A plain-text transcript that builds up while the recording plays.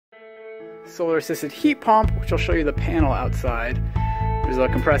solar assisted heat pump, which I'll show you the panel outside. There's a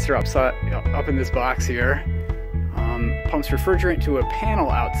compressor up in this box here. Pumps refrigerant to a panel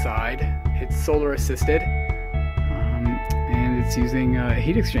outside. It's solar assisted, and it's using a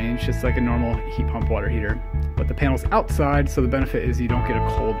heat exchange just like a normal heat pump water heater. But the panel's outside, so the benefit is you don't get a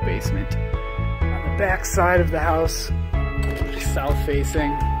cold basement. On the back side of the house, south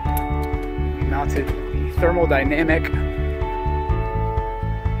facing, we mounted the thermodynamic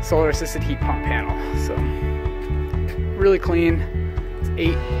solar assisted heat pump panel. So really clean. It's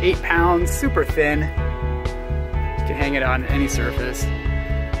 8 pounds, super thin. You can hang it on any surface.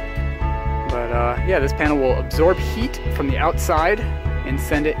 But yeah, this panel will absorb heat from the outside and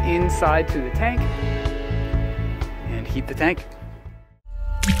send it inside to the tank and heat the tank.